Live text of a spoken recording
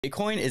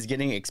Bitcoin is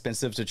getting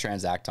expensive to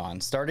transact on.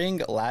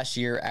 Starting last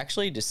year,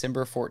 actually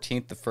December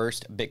 14th, the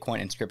first Bitcoin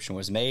inscription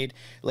was made.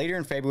 Later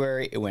in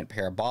February, it went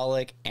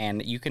parabolic,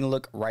 and you can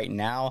look right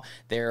now,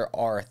 there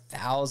are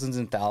thousands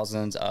and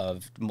thousands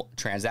of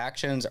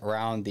transactions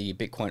around the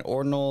Bitcoin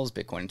ordinals,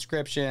 Bitcoin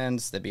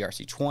inscriptions, the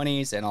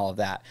BRC20s, and all of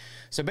that.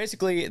 So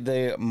basically,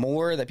 the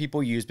more that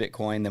people use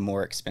Bitcoin, the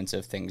more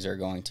expensive things are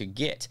going to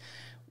get.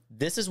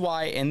 This is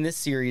why in this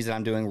series that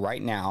I'm doing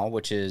right now,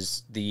 which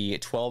is the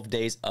 12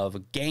 days of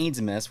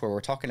Gainsmas, where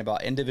we're talking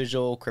about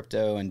individual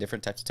crypto and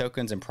different types of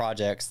tokens and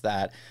projects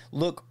that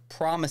look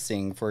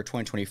promising for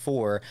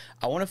 2024,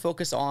 I want to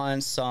focus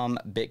on some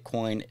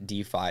Bitcoin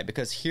DeFi,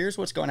 because here's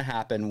what's going to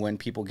happen when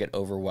people get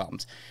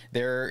overwhelmed.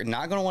 They're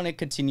not going to want to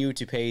continue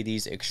to pay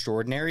these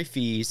extraordinary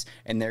fees,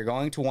 and they're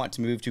going to want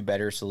to move to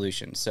better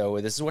solutions. So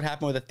this is what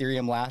happened with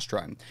Ethereum last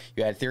run.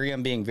 You had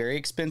Ethereum being very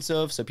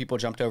expensive, so people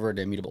jumped over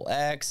to Immutable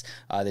X,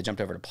 they jumped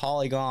over to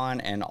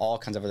Polygon and all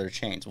kinds of other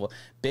chains. Well,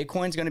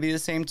 Bitcoin's going to be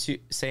the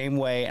same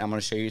way, and I'm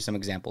going to show you some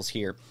examples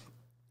here.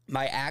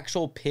 My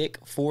actual pick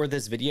for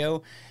this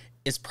video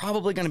is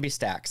probably going to be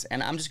Stacks,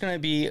 and I'm just going to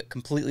be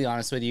completely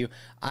honest with you.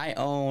 I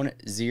own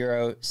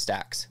 0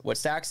 Stacks. What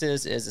Stacks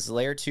is it's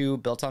layer 2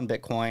 built on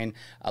Bitcoin,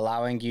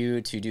 allowing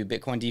you to do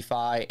Bitcoin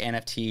DeFi,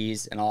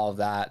 NFTs, and all of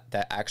that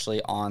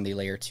actually on the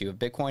layer 2 of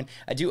Bitcoin.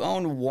 I do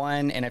own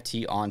 1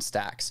 NFT on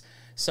Stacks.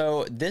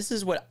 So this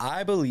is what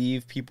I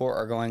believe people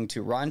are going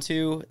to run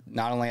to,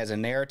 not only as a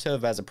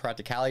narrative, as a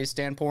practicality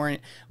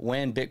standpoint,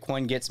 when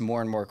Bitcoin gets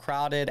more and more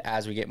crowded,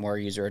 as we get more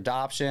user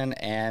adoption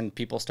and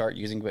people start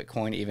using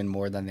Bitcoin even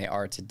more than they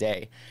are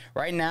today.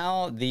 Right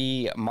now,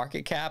 the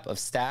market cap of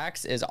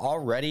Stacks is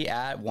already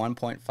at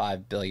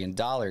 $1.5 billion.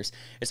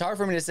 It's hard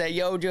for me to say,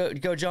 yo,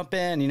 go jump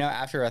in, you know,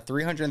 after a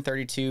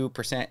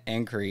 332%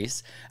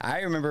 increase. I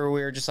remember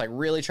we were just like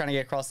really trying to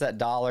get across that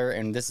dollar,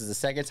 and this is the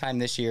second time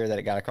this year that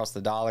it got across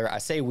the dollar. I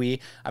say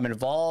I'm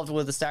involved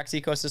with the Stacks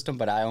ecosystem,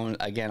 but I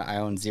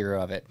own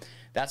 0 of it.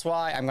 That's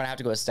why I'm going to have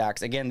to go with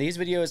Stacks. Again, these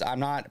videos, I'm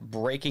not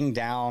breaking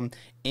down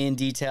in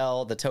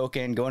detail the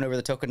token, going over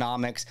the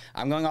tokenomics.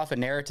 I'm going off of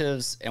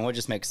narratives and what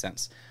just makes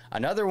sense.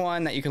 Another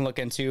one that you can look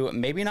into,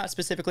 maybe not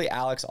specifically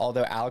Alex,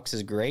 although Alex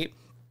is great.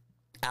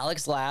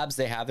 Alex Labs,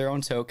 they have their own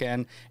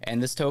token,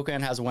 and this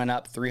token has went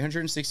up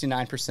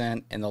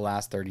 369% in the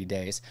last 30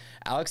 days.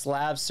 Alex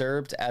Labs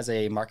served as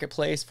a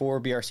marketplace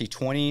for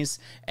BRC20s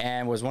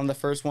and was one of the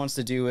first ones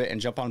to do it and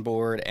jump on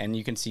board, and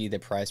you can see the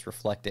price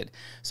reflected.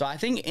 So I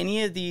think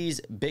any of these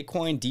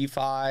Bitcoin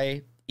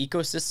DeFi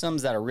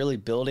ecosystems that are really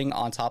building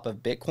on top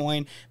of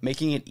Bitcoin,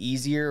 making it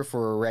easier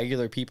for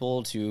regular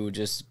people to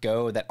just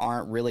go that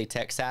aren't really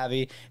tech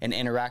savvy and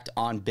interact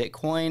on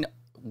Bitcoin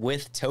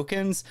with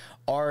tokens,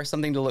 are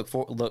something to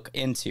look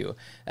into.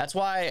 That's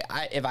why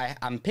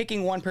I'm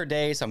picking one per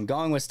day, so I'm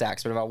going with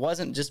Stacks. But if I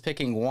wasn't just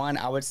picking one,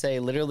 I would say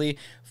literally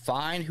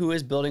find who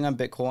is building on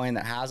Bitcoin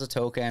that has a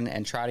token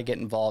and try to get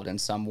involved in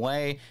some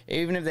way,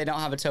 even if they don't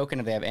have a token,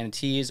 if they have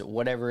NFTs,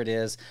 whatever it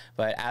is.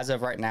 But as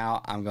of right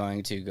now, I'm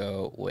going to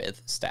go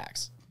with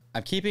Stacks.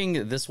 I'm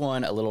keeping this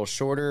one a little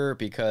shorter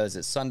because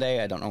it's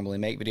Sunday. I don't normally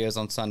make videos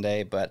on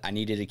Sunday, but I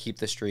needed to keep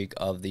the streak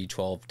of the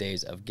 12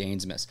 days of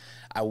Gainsmas.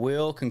 I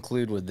will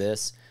conclude with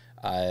this.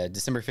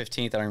 December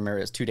 15th, I don't remember,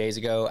 it was 2 days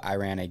ago, I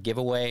ran a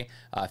giveaway,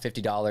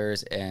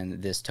 $50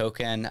 in this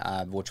token,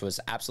 which was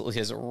absolutely,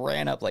 has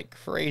ran up like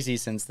crazy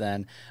since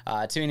then.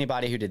 To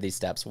anybody who did these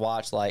steps,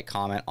 watch, like,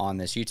 comment on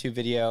this YouTube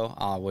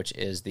video, which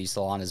is the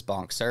Solana's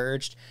Bonk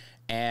Surged.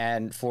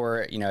 And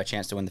for, you know, a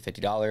chance to win the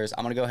 $50,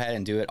 I'm going to go ahead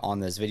and do it on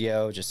this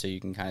video just so you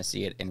can kind of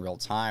see it in real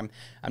time.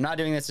 I'm not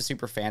doing this a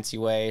super fancy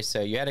way.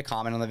 So you had a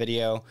comment on the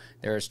video.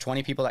 There's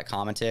 20 people that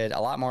commented. A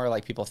lot more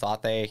like people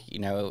thought they, you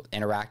know,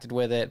 interacted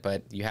with it,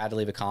 but you had to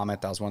leave a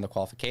comment. That was one of the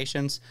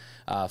qualifications.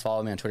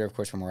 Follow me on Twitter, of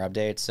course, for more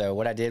updates. So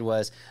what I did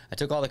was I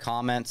took all the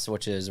comments,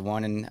 which is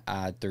 1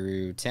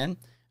 through 10.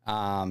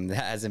 That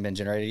hasn't been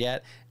generated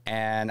yet.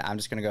 And I'm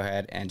just going to go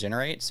ahead and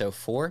generate. So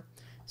 4.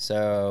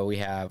 So we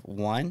have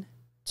 1,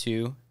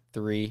 2,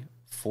 3,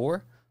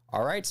 4.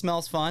 All right,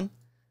 smells fun.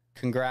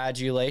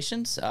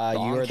 Congratulations. You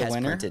are the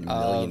winner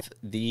of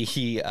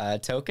the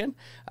token.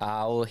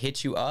 I will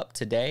hit you up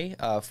today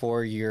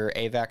for your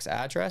AVAX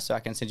address so I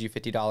can send you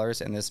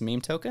 $50 in this meme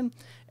token.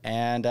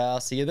 And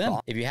I'll see you then.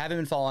 If you haven't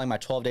been following my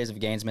 12 days of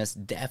Gainsmas,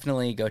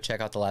 definitely go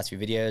check out the last few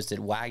videos. Did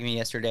WAGMI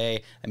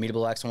yesterday,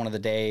 Immutable X on one of the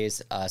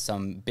days,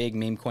 some big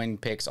meme coin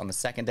picks on the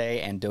second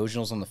day, and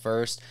Doginals on the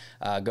first.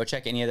 Go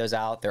check any of those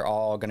out. They're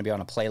all going to be on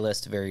a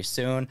playlist very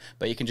soon,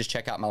 but you can just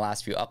check out my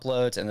last few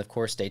uploads, and of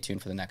course, stay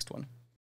tuned for the next one.